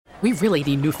We really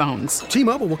need new phones.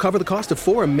 T-Mobile will cover the cost of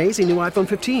 4 amazing new iPhone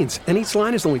 15s, and each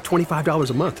line is only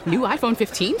 $25 a month. New iPhone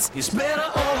 15s? It's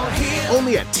better over here.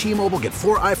 Only at T-Mobile, get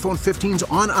 4 iPhone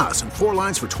 15s on us and 4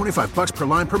 lines for $25 per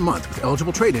line per month with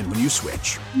eligible trade-in when you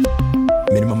switch.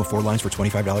 Minimum of 4 lines for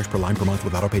 $25 per line per month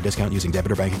with autopay discount using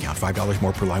debit or bank account. $5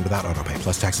 more per line without autopay,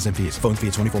 plus taxes and fees. Phone fee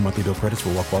at 24 monthly bill credits for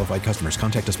well-qualified customers.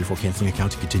 Contact us before canceling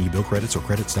account to continue bill credits or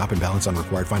credit stop and balance on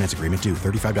required finance agreement due.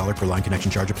 $35 per line connection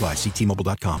charge applies. See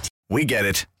T-Mobile.com. We get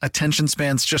it. Attention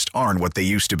spans just aren't what they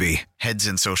used to be. Heads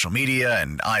in social media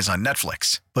and eyes on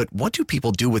Netflix. But what do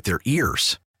people do with their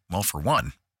ears? Well, for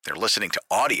one, they're listening to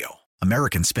audio.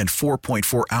 Americans spend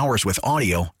 4.4 hours with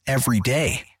audio every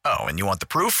day. Oh, and you want the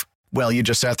proof? Well, you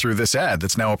just sat through this ad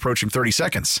that's now approaching 30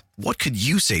 seconds. What could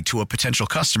you say to a potential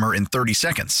customer in 30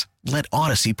 seconds? Let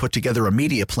Odyssey put together a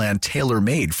media plan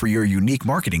tailor-made for your unique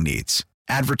marketing needs.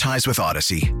 Advertise with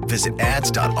Odyssey. Visit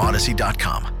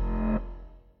ads.odyssey.com.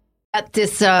 At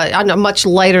this, on a much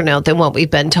lighter note than what we've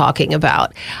been talking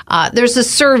about, there's a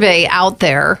survey out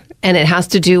there, and it has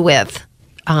to do with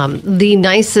the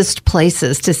nicest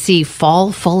places to see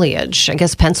fall foliage. I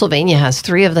guess Pennsylvania has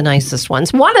 3 of the nicest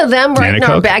ones. One of them right in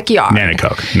our backyard.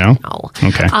 Nanticoke, no? No.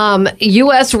 Okay.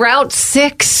 U.S. Route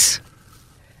 6.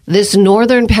 This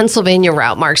northern Pennsylvania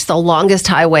route marks the longest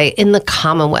highway in the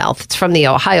Commonwealth. It's from the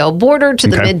Ohio border to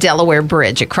the mid-Delaware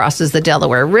Bridge. It crosses the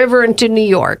Delaware River into New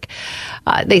York.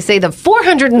 They say the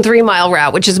 403-mile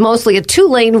route, which is mostly a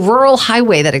 2-lane rural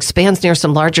highway that expands near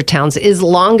some larger towns, is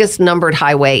longest numbered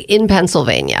highway in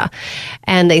Pennsylvania.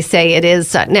 And they say it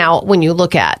is, now, when you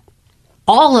look at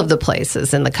all of the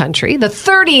places in the country, the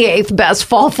 38th best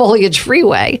fall foliage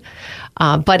freeway.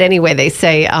 But anyway, they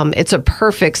say it's a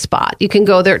perfect spot. You can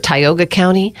go there at Tioga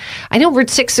County. I know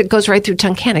Route 6, it goes right through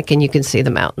Tunkhannock, and you can see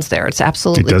the mountains there. It's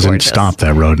absolutely gorgeous. It doesn't stop,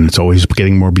 that road, and it's always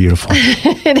getting more beautiful.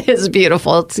 It is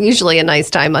beautiful. It's usually a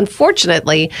nice time.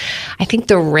 Unfortunately, I think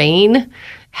the rain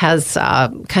has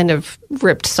kind of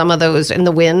ripped some of those, and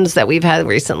the winds that we've had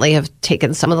recently have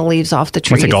taken some of the leaves off the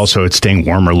trees. I think also it's staying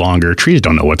warmer longer. Trees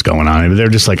don't know what's going on. They're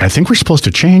just like, I think we're supposed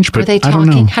to change, but Are they I don't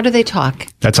talking? know. How do they talk?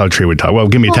 That's how a tree would talk. Well,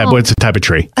 give me a type. What's the type of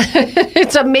tree?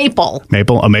 It's a maple.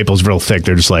 Maple? A maple's real thick.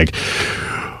 They're just like,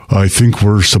 I think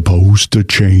we're supposed to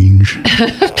change.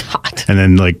 God. And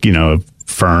then, like, you know, a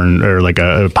fern or like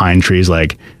a pine tree is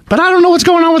like, but I don't know what's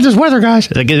going on with this weather,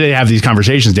 guys. Like, they have these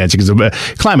conversations dancing because of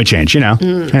climate change, you know.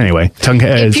 Anyway,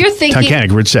 Tunkhannock,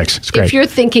 Route 6. It's great. If you're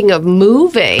thinking of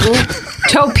moving,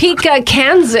 Topeka,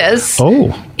 Kansas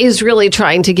is really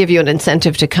trying to give you an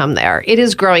incentive to come there. It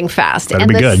is growing fast. That'd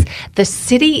be good. The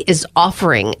city is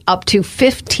offering up to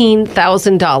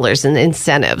 $15,000 in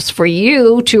incentives for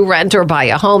you to rent or buy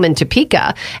a home in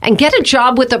Topeka and get a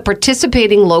job with a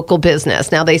participating local business.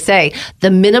 Now, they say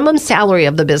the minimum salary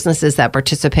of the businesses that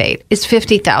participate is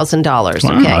 $50,000.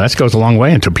 Wow, that goes a long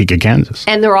way in Topeka, Kansas.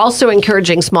 And they're also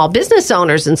encouraging small business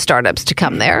owners and startups to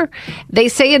come there. They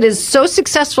say it is so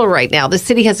successful right now. The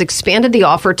city has expanded the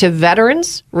offer to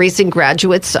veterans, recent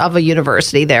graduates of a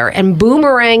university there, and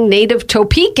boomerang native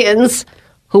Topekans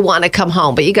who want to come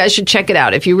home. But you guys should check it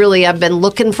out. If you really have been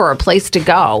looking for a place to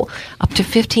go, up to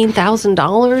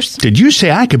 $15,000. Did you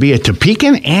say I could be a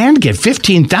Topekan and get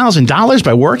 $15,000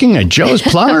 by working at Joe's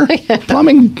Plumber?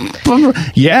 Plumbing?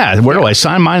 Yeah, where do I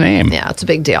sign my name? Yeah, it's a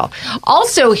big deal.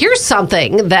 Also, here's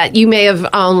something that you may have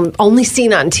only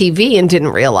seen on TV and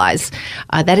didn't realize,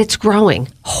 that it's growing.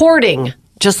 Hoarding.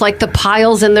 Just like the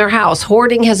piles in their house,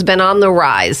 hoarding has been on the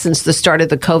rise since the start of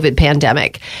the COVID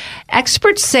pandemic.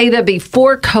 Experts say that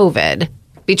before COVID,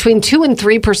 between 2 and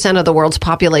 3% of the world's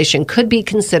population could be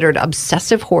considered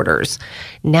obsessive hoarders.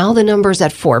 Now the number's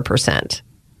at 4%.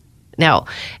 Now,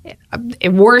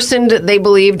 it worsened, they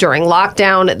believe, during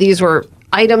lockdown. These were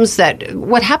items that,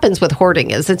 what happens with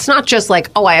hoarding is it's not just like,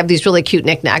 oh, I have these really cute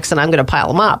knickknacks and I'm going to pile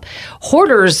them up.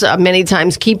 Hoarders many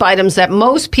times keep items that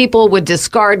most people would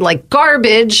discard, like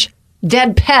garbage,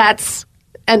 dead pets,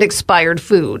 and expired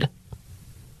food.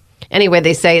 Anyway,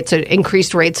 they say it's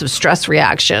increased rates of stress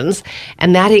reactions,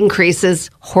 and that increases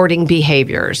hoarding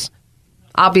behaviors.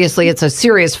 Obviously, it's a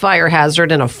serious fire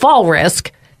hazard and a fall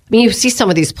risk. I mean, you see some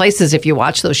of these places if you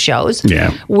watch those shows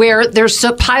where there's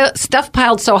stuff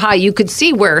piled so high, you could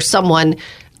see where someone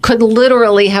could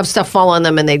literally have stuff fall on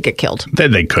them and they'd get killed.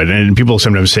 They could. And people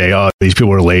sometimes say, oh, these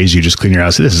people are lazy, you just clean your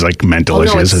house. This is like mental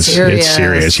issues. It's serious. It's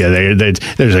serious. Yeah,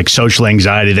 there's like social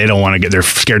anxiety. They don't want to they're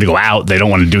scared to go out. They don't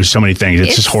want to do so many things.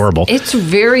 It's just horrible. It's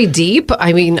very deep.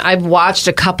 I mean, I've watched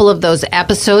a couple of those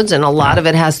episodes, and a lot of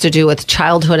it has to do with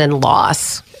childhood and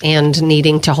loss and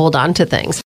needing to hold on to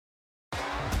things.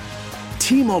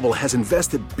 T-Mobile has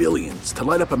invested billions to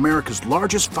light up America's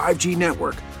largest 5G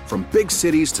network, from big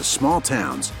cities to small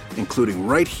towns, including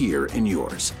right here in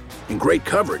yours. And great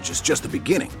coverage is just the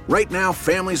beginning. Right now,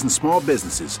 families and small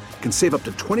businesses can save up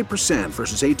to 20%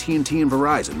 versus AT&T and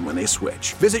Verizon when they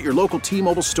switch. Visit your local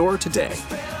T-Mobile store today.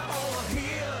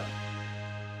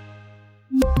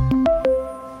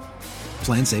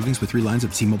 Plan savings with 3 lines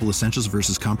of T-Mobile Essentials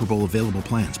versus comparable available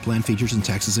plans. Plan features and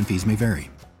taxes and fees may vary.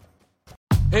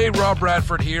 Hey, Rob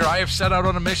Bradford here. I have set out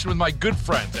on a mission with my good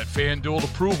friends at FanDuel to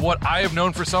prove what I have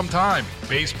known for some time.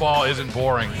 Baseball isn't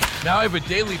boring. Now I have a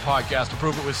daily podcast to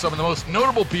prove it with some of the most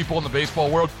notable people in the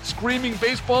baseball world, screaming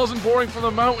baseball isn't boring from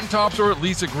the mountaintops, or at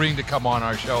least agreeing to come on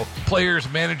our show. Players,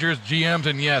 managers, GMs,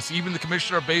 and yes, even the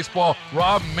commissioner of baseball,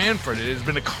 Rob Manfred. It has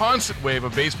been a constant wave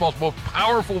of baseball's most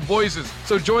powerful voices.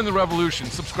 So join the revolution.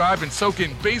 Subscribe and soak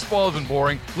in Baseball Isn't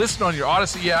Boring. Listen on your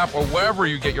Odyssey app or wherever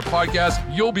you get your podcasts.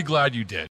 You'll be glad you did.